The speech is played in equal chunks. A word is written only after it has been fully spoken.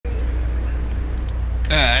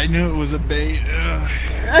I knew it was a bait.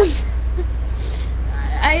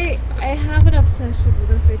 I have an obsession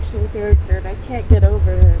with a fictional character and I can't get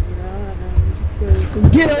over him, you know? And I'm so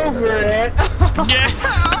Get over it!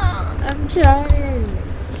 Yeah! I'm trying.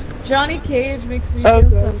 Johnny Cage makes me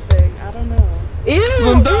feel something. I don't know. Ew!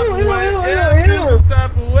 Some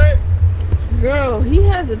type of way. Girl, he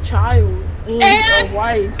has a child and a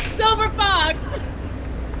wife. Silver Fox!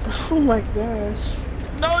 Oh my gosh.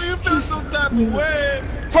 No, you feel some type of way.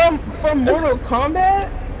 From Mortal Kombat?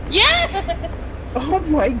 Yeah! Oh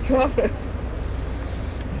my gosh.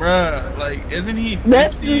 Bruh, like, isn't he 50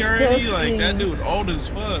 That's already? disgusting. Like, that dude old as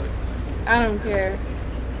fuck. I don't care.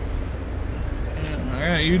 Yeah,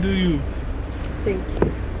 alright, you do you. Thank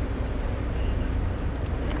you.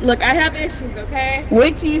 Look, I have issues, okay?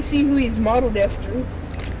 Wait till you see who he's modeled after.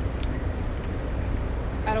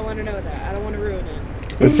 I don't want to know that. I don't want to ruin it.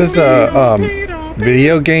 This is a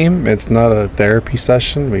video game. It's not a therapy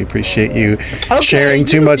session. We appreciate you sharing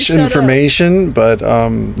too much information, but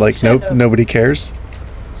like nobody cares.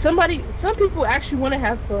 Some people actually want to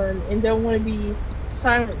have fun and don't want to be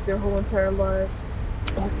silent their whole entire life.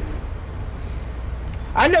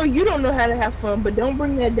 I know you don't know how to have fun, but don't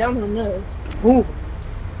bring that down on us. Ooh.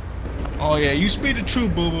 Oh yeah, you speak the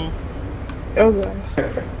truth, boo boo. Okay.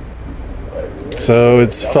 So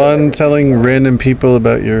it's fun telling random people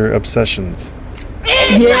about your obsessions.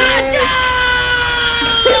 Yeah.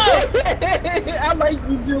 I like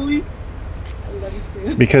you, Julie. I love you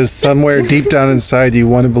too. Because somewhere deep down inside you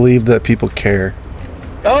want to believe that people care.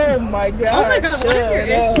 Oh my god. Oh my god, what is your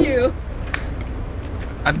issue?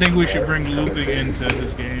 I think we should bring looping into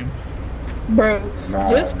this game. Bro,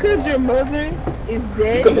 just because your mother is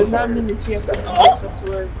dead does not mean that you have to listen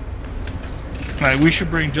to her. Like, we should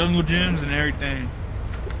bring jungle gyms and everything.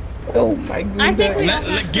 Oh my god. I think we all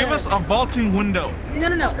have give us a vaulting window.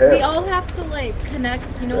 No. We all have to, like, connect,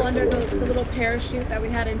 you know, under the little parachute that we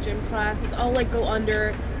had in gym class. Let's all, like, go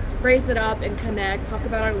under, raise it up, and connect, talk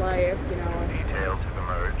about our life, you know. Details have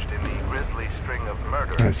emerged in the grisly string of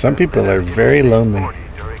murders. Some people are very lonely.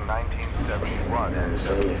 During 1971 and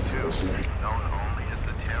 72, known only as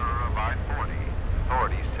the terror of I-40.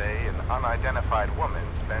 Authorities say an unidentified woman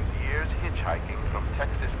spent years hitchhiking from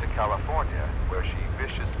Texas to California, where she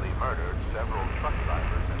viciously murdered several truck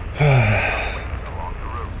drivers and along the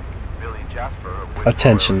route. Billy Jasper,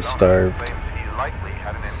 Attention starved. claims he likely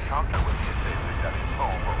had an encounter with the assailant at his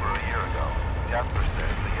home over a year ago. Jasper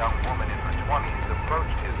says a young woman in her 20s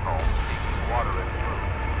approached his home seeking water and food.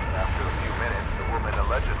 After a few minutes, the woman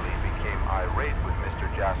allegedly became irate with Mr.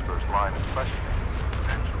 Jasper's line of questioning.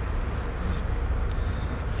 Eventually,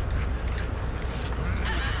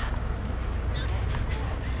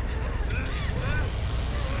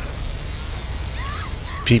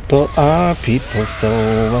 People are people, so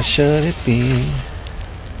why should it be?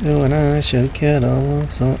 You and I should get along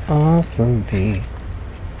so awfully.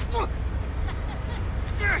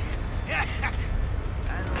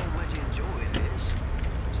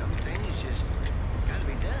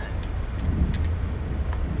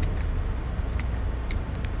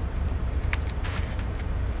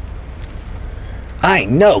 I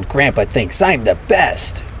know Grandpa thinks I'm the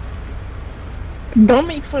best. Don't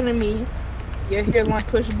make fun of me. Your hairline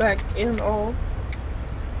pushed back and all.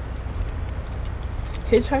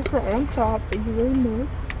 Hitchhiker on top. Thank you very much.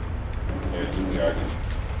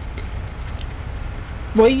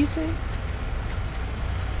 What do you say?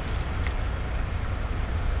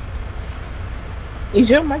 Is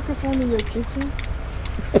your microphone in your kitchen?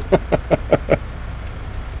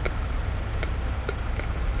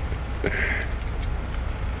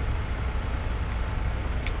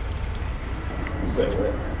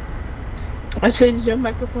 I said, is your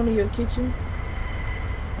microphone in your kitchen?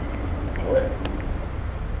 What?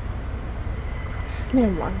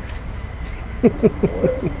 Never mind.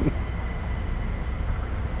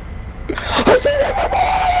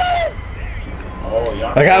 Oh,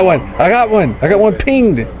 yeah. I got one. I got one. I got one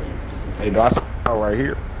pinged. Hey, no, I saw it right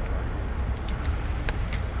here.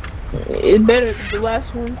 It's better than the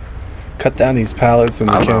last one. Cut down these pallets and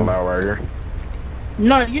we I'm can. out right here.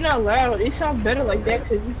 No, you're not loud. It sounds better like that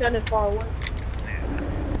because you sounded far away.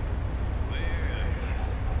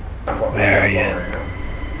 Where are you?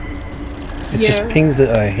 It just pings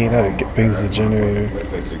the. I hate how it pings the generator.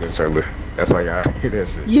 That's why y'all hear that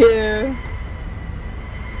shit. Yeah.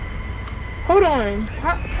 Hold on.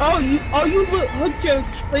 You hooked your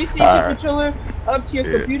PlayStation controller up to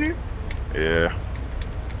your computer? Yeah.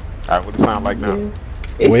 Alright, what it sound like now?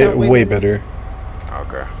 Yeah. Way better.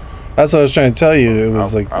 Okay. That's what I was trying to tell you. It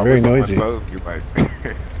was like very noisy.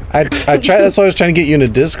 I tried. That's why I was trying to get you in a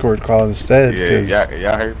Discord call instead. Yeah,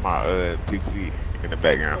 y'all heard my PC. in the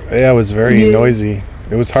background. Yeah, it was very noisy.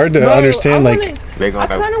 It was hard to understand. I like,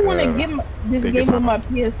 kind of want to get this game on my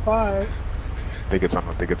PS5. Think it's on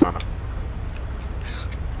the. Think it's on the.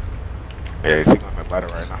 Yeah, she's on the ladder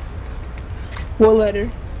right now. What letter?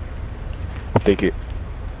 Think it.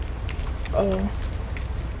 Oh.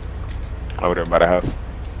 Over there by the house.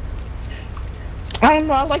 I don't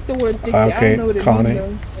know. I like the word thicket. I Okay, don't know what it Connie.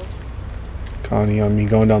 means, though. Connie on me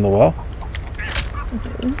going down the well.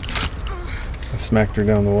 Okay. I smacked her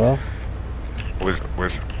down the well. Where's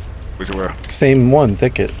where? Same one,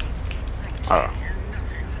 thicket.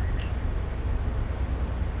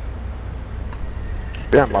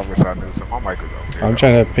 Damn, I wish I knew. So my mic was over here. I'm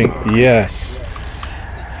trying to ping. Yes.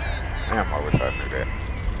 Damn, I wish I knew that.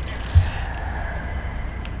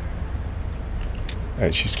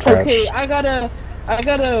 Alright, she's crashed. Okay, I got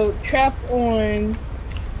a trap on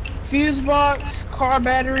fuse box, car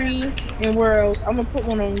battery, and where else? I'm gonna put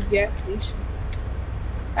one on gas station.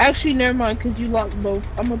 Actually, never mind, cause you locked both.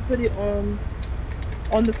 I'm gonna put it on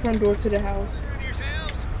the front door to the house.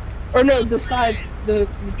 Or no, the side, the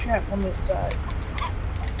trap on the side.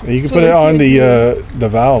 You can put it on the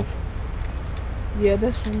valve. Yeah,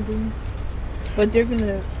 that's what I'm doing. But they're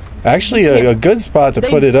gonna. Actually, a good spot to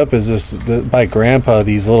put it up is this by Grandpa.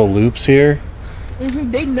 These little loops here.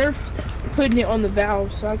 They nerfed putting it on the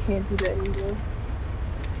valve, so I can't do that anymore.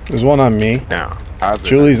 There's one on me. Now,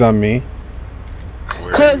 Julie's on me.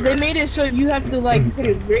 Cause they made it so you have to like put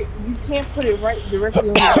it. You can't put it right directly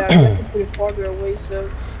on the valve. You have to put it farther away. So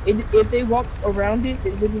if they walk around it,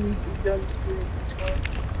 it literally does do it.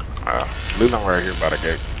 Leland right here by the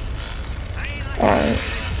gate. Alright.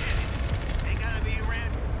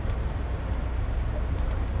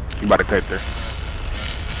 You about to cut there.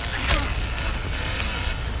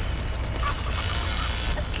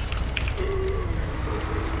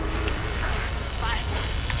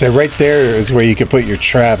 So right there is where you could put your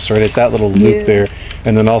traps, right at that little loop there,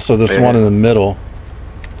 and then also this one in the middle,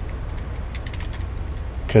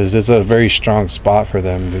 because it's a very strong spot for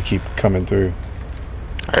them to keep coming through.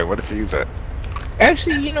 Hey, what if you use that?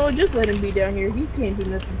 Actually, you know what? Just let him be down here. He can't do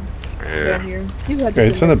nothing down here. Okay,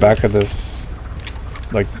 it's in the back of this,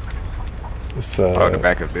 like this. The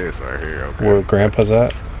back of this right here. Okay. Where Grandpa's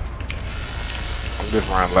at. I'm just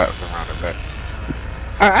running laps around the back.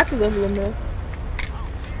 Alright, I can level him up.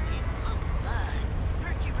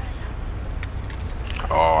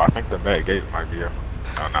 Oh, I think the back gate might be up.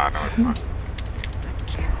 Oh, no, it's not.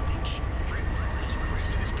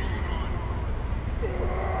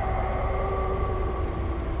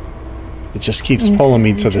 It just keeps pulling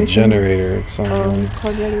me to the generator. It's Car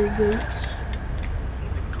battery gates.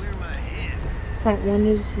 Front one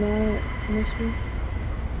is not this one.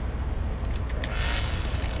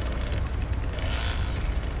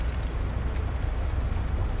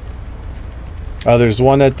 Oh, there's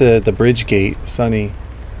one at the bridge gate, Sunny.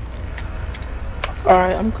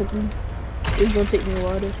 Alright, I'm cooking. It's gonna take me a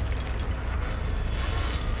while to...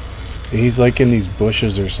 He's like in these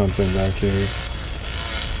bushes or something back here.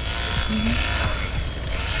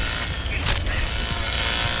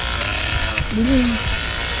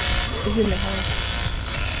 It's in the house.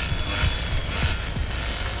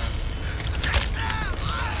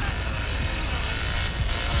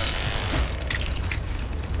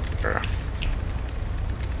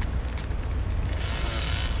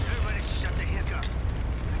 Everybody shut the heck up.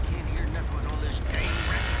 I can't hear nothing with all this dang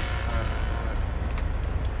racket.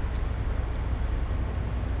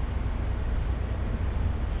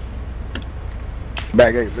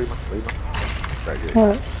 Back gate, leave him. Back gate.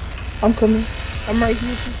 Alright, I'm coming. I'm right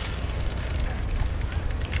here.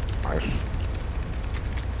 Nice.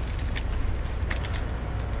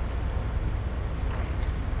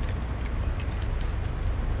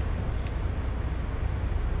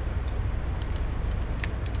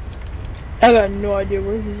 I got no idea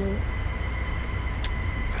where he's at.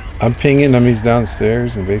 I'm pinging him. He's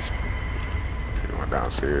downstairs in the basement. He went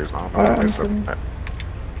downstairs. I don't know.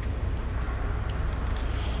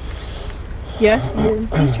 Yes,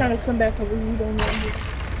 he's trying to come back over here. Don't know.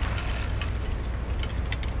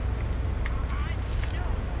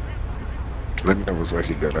 Let me know which way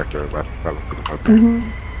she go back there. Put him up there.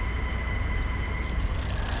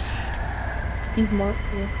 He's marked,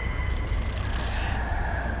 yeah.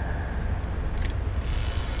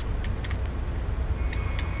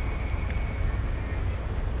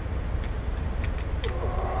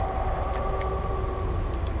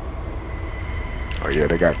 Oh yeah,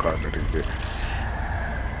 they got carpet in there.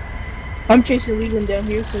 I'm chasing Leland down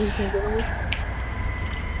here so he can go over.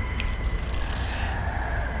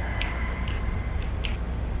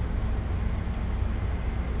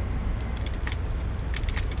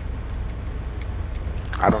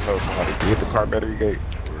 I don't know if somebody did the car battery gate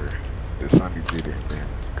or if Sonny did it and then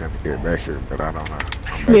couldn't get back here, but I don't know.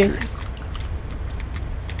 I'm back here.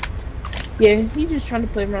 Yeah, he's just trying to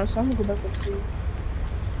play around, so I'm gonna go back up to see.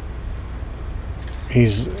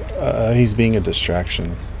 He's being a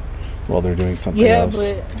distraction while they're doing something else.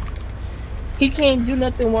 Yeah, but he can't do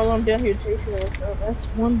nothing while I'm down here chasing us, so that's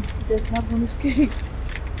one that's not gonna escape.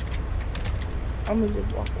 I'm gonna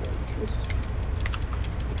just walk away. Just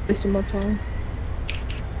wasting my time.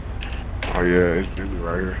 Oh yeah, it's Julie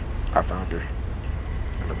right here. I found her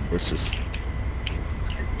in the bushes.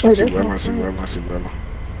 Oh, She that's well, my she friend. well, she well.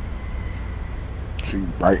 She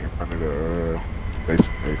right in front of the base.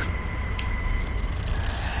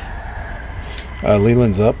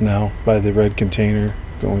 Leland's up now by the red container,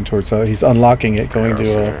 going towards. He's unlocking it, going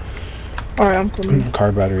to Alright, I'm coming.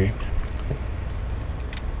 car battery.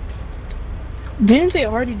 Didn't they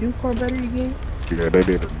already do car battery game? Yeah, they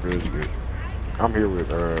did it really good. I'm here with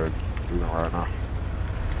Julian right now.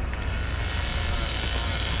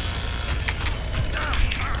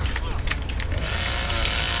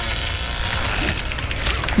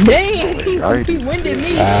 Dang, he winded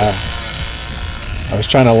me. I was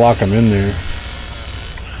trying to lock him in there.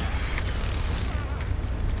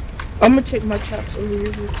 I'm gonna check my traps over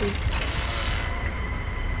here real quick.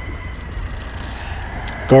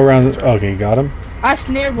 Go around. Okay, got him. I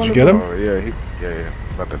snared one Did of you get them. him? Oh yeah,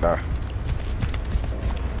 about to die.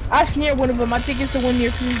 I snared one of them. I think it's the one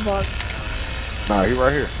near fuse box. Nah, he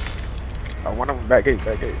right here. One of them back gate.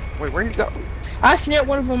 Wait, where he go? I snared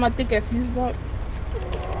one of them. I think at fuse box.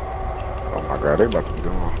 Oh my god, they about to be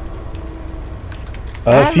gone.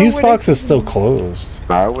 Fuse box is still closed.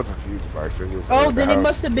 Nah, it wasn't fuse box. It was. Oh, the then it house.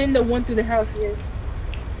 must have been the one through the house. Yeah.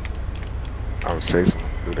 I was chasing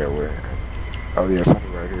through that way. Oh yeah,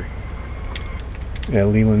 something right here. Yeah,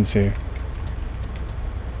 Leland's here.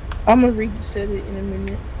 I'm gonna reset it in a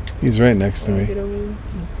minute. He's right next to Get me. over here.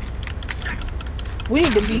 We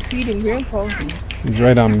need to be feeding Grandpa. He's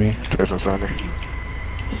right on me. Chasing Sonny.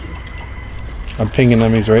 I'm pinging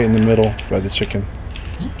him. He's right in the middle by the chicken.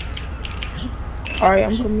 Alright,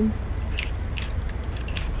 I'm coming.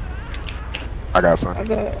 I got Sonny. I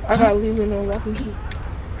got Leland on lock and key.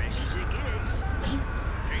 Precious it gets.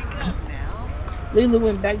 Drink up now. Leland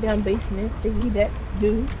went back down basement. Thinking that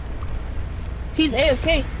dude. He's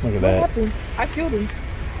AFK. Look at what that. happened? I killed him.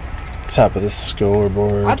 Top of the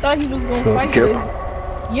scoreboard. I thought he was gonna Cool. fight Killed me.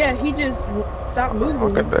 Yeah, he just stopped moving.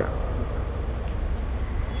 Look at that.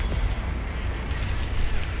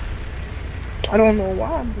 I don't know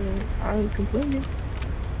why, but I ain't complaining.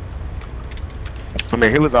 I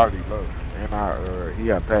mean, he was already low, and he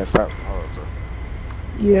got passed out. So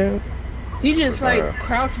Yeah. He just like Uh,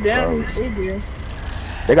 crouched down and stayed there.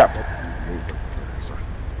 they got both of these gates up there, so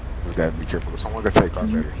just gotta be careful. Someone gonna take our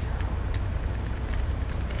battery.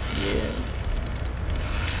 Yeah.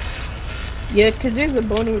 Yeah, cause there's a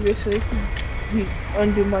bone over there, so they can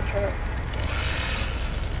undo my trap.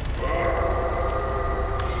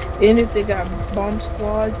 And if they got bomb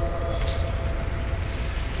squad.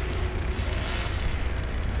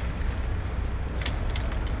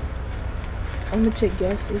 I'm gonna check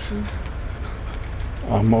gas station.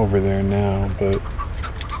 I'm over there now, but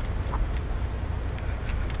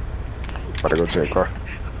Better go check car.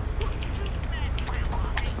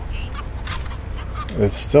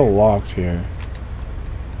 it's still locked here.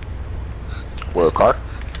 What car?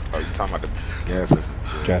 Oh, you talking about the gas station?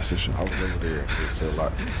 Gas station. I was over there. It's still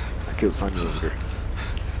locked. I killed Sonny over there.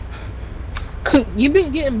 You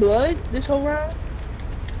been getting blood this whole round?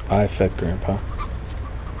 I fed Grandpa.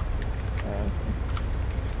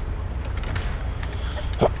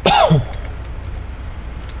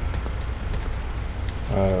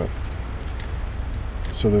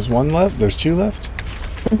 So there's one left? There's two left?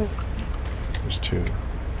 There's two.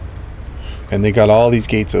 And they got all these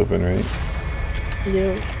gates open, right?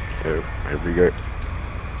 Yeah. Every gate.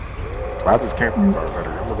 I just can't car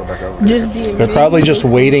battery. I'm gonna go back over there. Just being They're probably just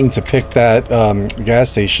waiting to pick that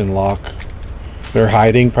gas station lock. They're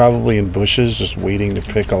hiding probably in bushes, just waiting to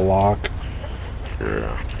pick a lock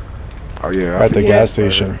Yeah. Oh yeah. I at the see gas one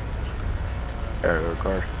right station. here. Yeah,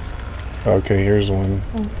 car. Okay, here's one.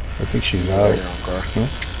 I think she's out. Yeah, car.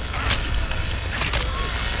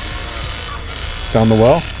 Down the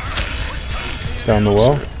well? Down the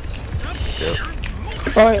well?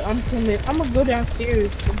 Yep. Alright, I'm coming. I'm gonna go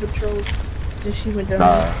downstairs to patrol since she went down.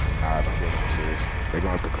 Nah, don't go downstairs. They're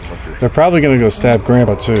gonna have to come up here. They're probably gonna go stab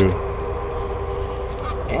Grandpa too.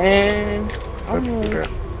 And I'm Let's do gonna.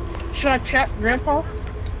 that. Should I trap Grandpa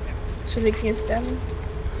so they can't stab him?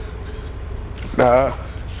 Nah,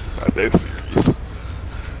 not that serious.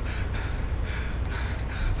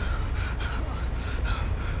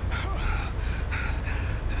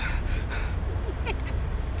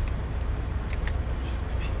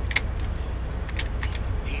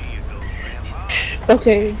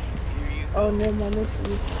 Okay. Oh, never mind. Let's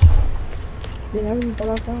see. Then I really thought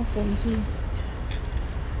I found something too.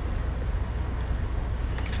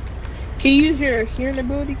 Can you use your hearing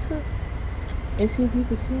ability, Cook? And see if you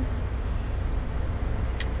can see?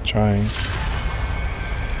 Trying.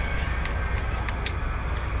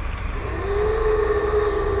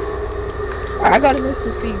 I got enough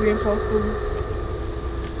to feed Grandpa food.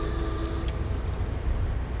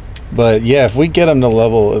 But yeah, if we get him to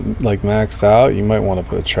level like max out, you might want to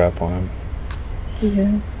put a trap on him.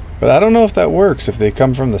 Yeah. But I don't know if that works if they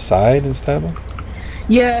come from the side and stab him.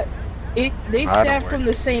 Yeah, they stab from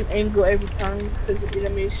the same angle every time because of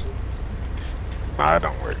animation. Nah, it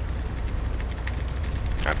don't work.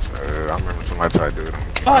 That's, I remember somebody tried to do it.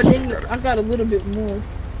 Oh, dang it. I got a little bit more.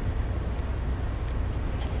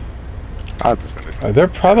 I'll just finish. They're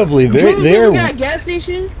probably Julie, they're we got a gas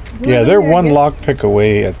station? yeah, they're one lockpick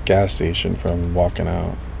away at the gas station from walking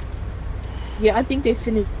out. Yeah, I think they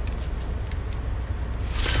finished.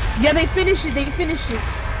 Yeah, they finished it. They finished it.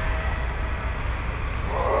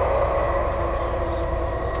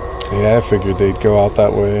 Yeah, I figured they'd go out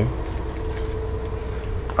that way.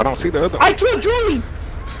 I don't see the other. I killed Julie.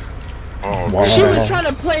 Oh, Wow. She was trying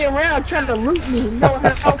to play around, trying to loot me. No,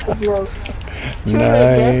 her health was low.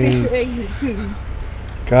 Nice.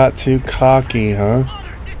 Got too cocky, huh?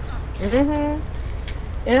 And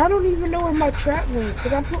I don't even know where my trap went.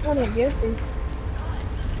 Cause I put one at gas station.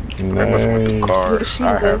 Nice.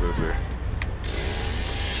 I have this here.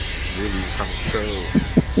 Really, something so.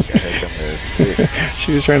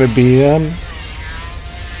 She was trying to BM.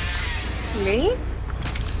 Me?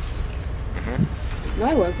 No,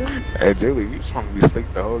 I wasn't. Hey, Julie, you just want to be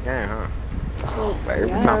slick the whole game, huh? Well, Like, every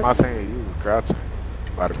yeah, time I seen you, you was crouching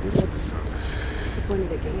by the bitches. That's the point of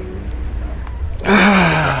the game. I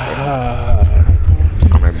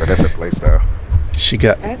mean, but that's a play style. She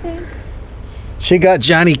got. I think She got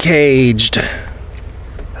Johnny caged. that's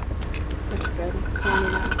good.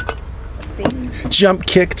 Thing. Jump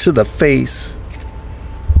kick to the face.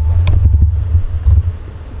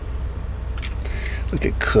 Look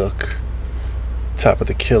at Cook. Top of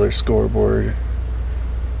the killer scoreboard.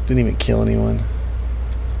 Didn't even kill anyone.